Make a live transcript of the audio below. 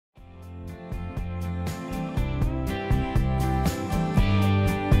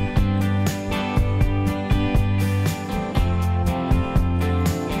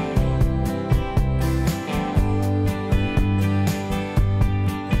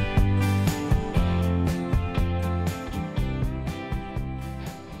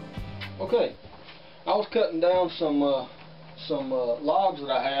was cutting down some logs that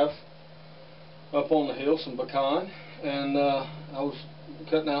I have up on the hill, some pecan, and I was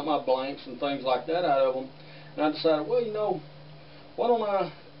cutting out my blanks and things like that out of them, and I decided, well, you know, why don't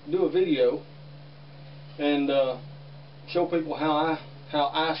I do a video and show people how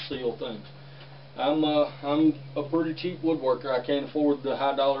I seal things. I'm a pretty cheap woodworker. I can't afford the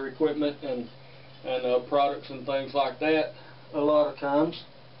high dollar equipment and products and things like that a lot of times.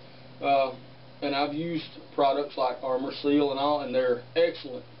 And I've used products like Armor Seal and all, and they're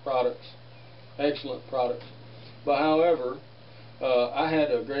excellent products. Excellent products. But however, I had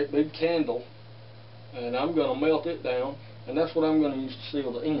a great big candle, and I'm going to melt it down, and that's what I'm going to use to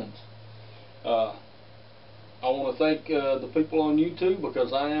seal the ends. I want to thank the people on YouTube,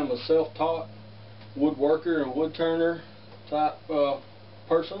 because I am a self-taught woodworker and wood turner type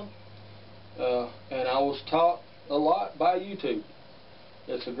person, and I was taught a lot by YouTube.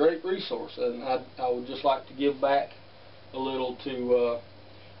 It's a great resource, and I would just like to give back a little to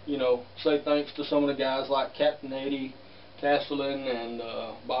you know, say thanks to some of the guys like Captain Eddie Castellan and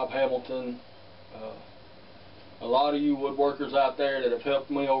Bob Hamilton, a lot of you woodworkers out there that have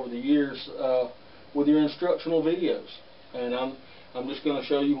helped me over the years with your instructional videos, and I'm just going to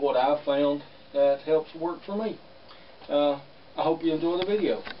show you what I've found that helps work for me. I hope you enjoy the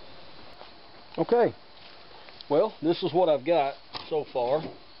video. Okay, well, this is what I've got so far.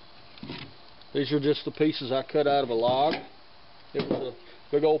 These are just the pieces I cut out of a log. It was a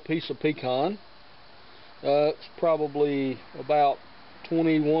big old piece of pecan. It's probably about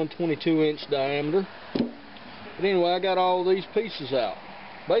 21, 22 inch diameter. But anyway, I got all these pieces out.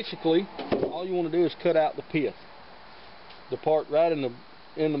 Basically, all you want to do is cut out the pith, the part right in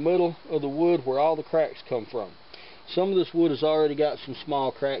the middle of the wood where all the cracks come from. Some of this wood has already got some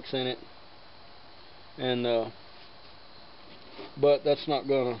small cracks in it, and but that's not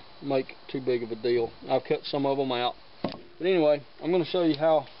going to make too big of a deal. I've cut some of them out. But anyway, I'm going to show you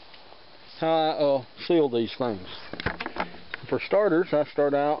how I seal these things. For starters, I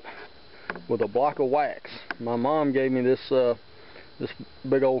start out with a block of wax. My mom gave me this this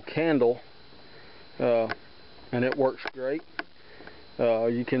big old candle, and it works great.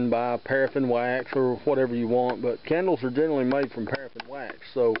 You can buy paraffin wax or whatever you want, but candles are generally made from paraffin wax,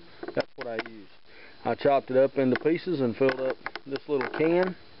 so that's what I use. I chopped it up into pieces and filled up this little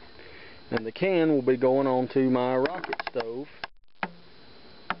can, and the can will be going onto my rocket stove,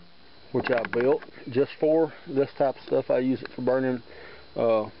 which I built just for this type of stuff. I use it for burning,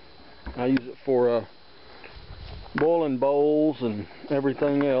 I use it for boiling bowls and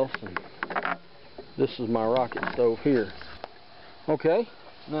everything else, and this is my rocket stove here. Okay,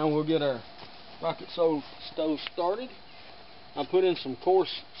 now we'll get our rocket stove started. I put in some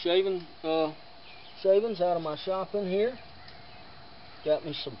coarse shavings out of my shop in here. Got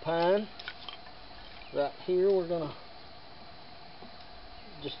me some pine. Right here we're going to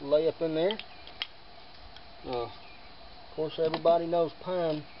just lay up in there. Of course, everybody knows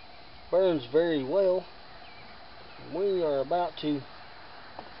pine burns very well. We are about to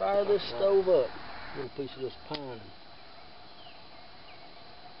fire this stove up. A little piece of this pine.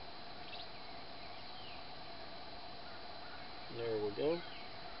 There we go.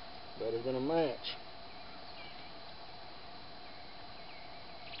 Better than a match.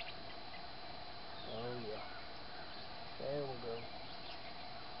 Oh yeah. There we go.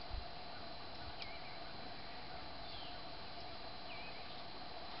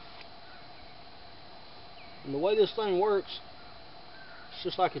 And the way this thing works, it's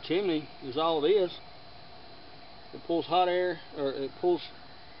just like a chimney is all it is. It pulls hot air, or it pulls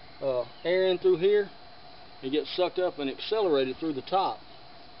air in through here. It gets sucked up and accelerated through the top.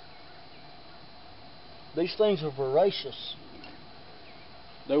 These things are voracious.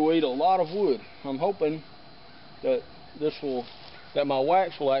 They will eat a lot of wood. I'm hoping that that my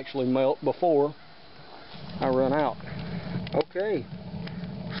wax will actually melt before I run out. Okay,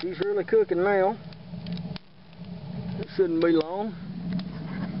 she's really cooking now. It shouldn't be long.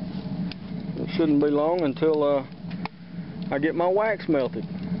 It shouldn't be long until I get my wax melted.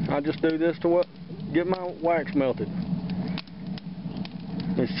 I just do this to get my wax melted.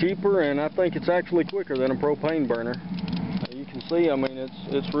 It's cheaper, and I think it's actually quicker than a propane burner. You can see, I mean,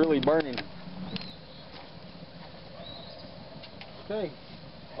 it's really burning. Okay,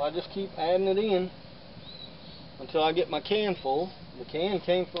 well, I just keep adding it in until I get my can full. The can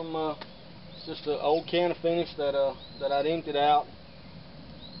came from just an old can of finish that I'd emptied out,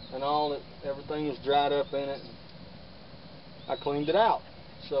 and all it, everything was dried up in it. I cleaned it out,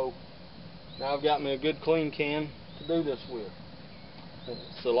 so now I've got me a good clean can to do this with.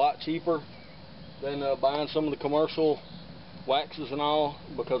 It's a lot cheaper than buying some of the commercial waxes and all,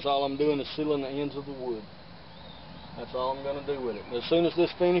 because all I'm doing is sealing the ends of the wood. That's all I'm going to do with it. As soon as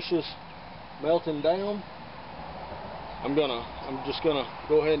this finishes melting down, I'm just gonna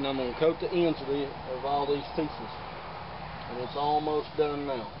go ahead and I'm gonna coat the ends of all these pieces, and it's almost done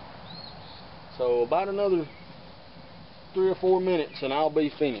now. So about another 3 or 4 minutes, and I'll be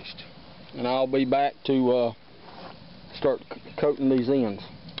finished, and I'll be back to start coating these ends.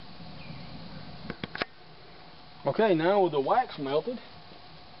 Okay, now with the wax melted,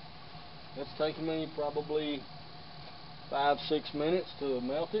 it's taken me probably 5-6 minutes to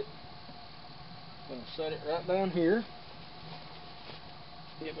melt it. I'm going to set it right down here.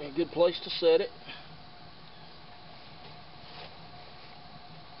 Give me a good place to set it.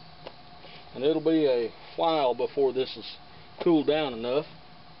 And it'll be a while before this is cooled down enough.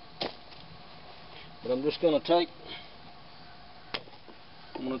 But I'm just going to take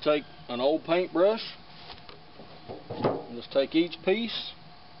an old paintbrush and just take each piece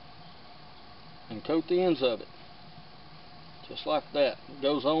and coat the ends of it. Just like that. It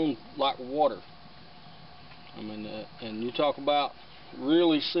goes on like water. I mean, and you talk about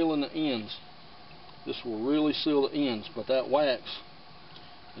really sealing the ends. This will really seal the ends, but that wax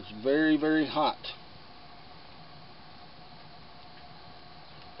is very, very hot.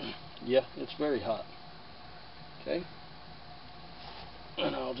 Yeah, it's very hot. Okay.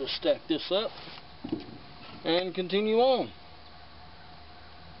 And I'll just stack this up and continue on.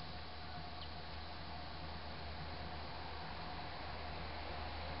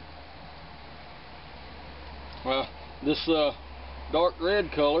 Well, this dark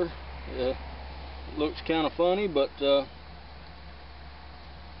red color looks kind of funny, but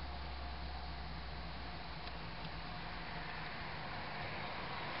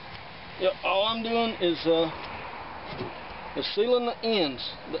yep, all I'm doing is sealing the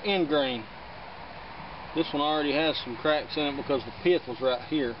ends, the end grain. This one already has some cracks in it because the pith was right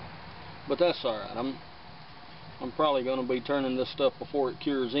here, but that's alright. I'm probably going to be turning this stuff before it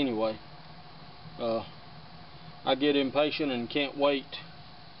cures anyway. I get impatient and can't wait,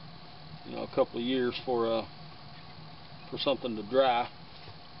 you know, a couple of years for something to dry.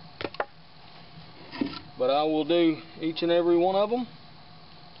 But I will do each and every one of them.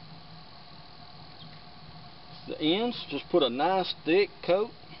 The ends, just put a nice thick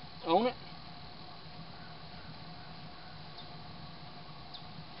coat on it.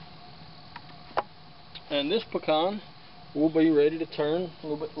 And this pecan will be ready to turn a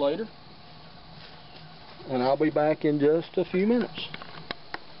little bit later. And I'll be back in just a few minutes.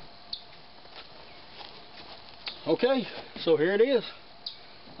 Okay, so here it is.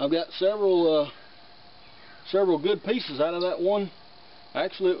 I've got several good pieces out of that one.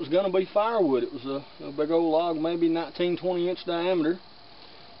 Actually, it was going to be firewood. It was a big old log, maybe 19-20 inch diameter.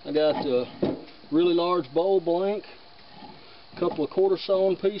 I got a really large bowl blank, a couple of quarter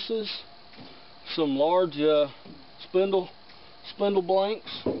sawn pieces, some large spindle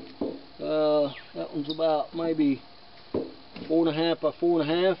blanks. That one's about maybe 4.5 by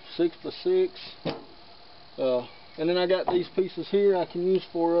 4.5, 6 by 6. And then I got these pieces here I can use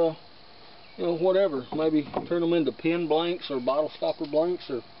for you know, whatever. Maybe turn them into pen blanks or bottle stopper blanks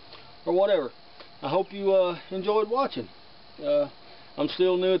or whatever. I hope you enjoyed watching. I'm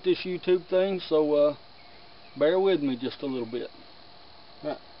still new at this YouTube thing, so bear with me just a little bit. All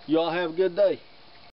right. You all have a good day.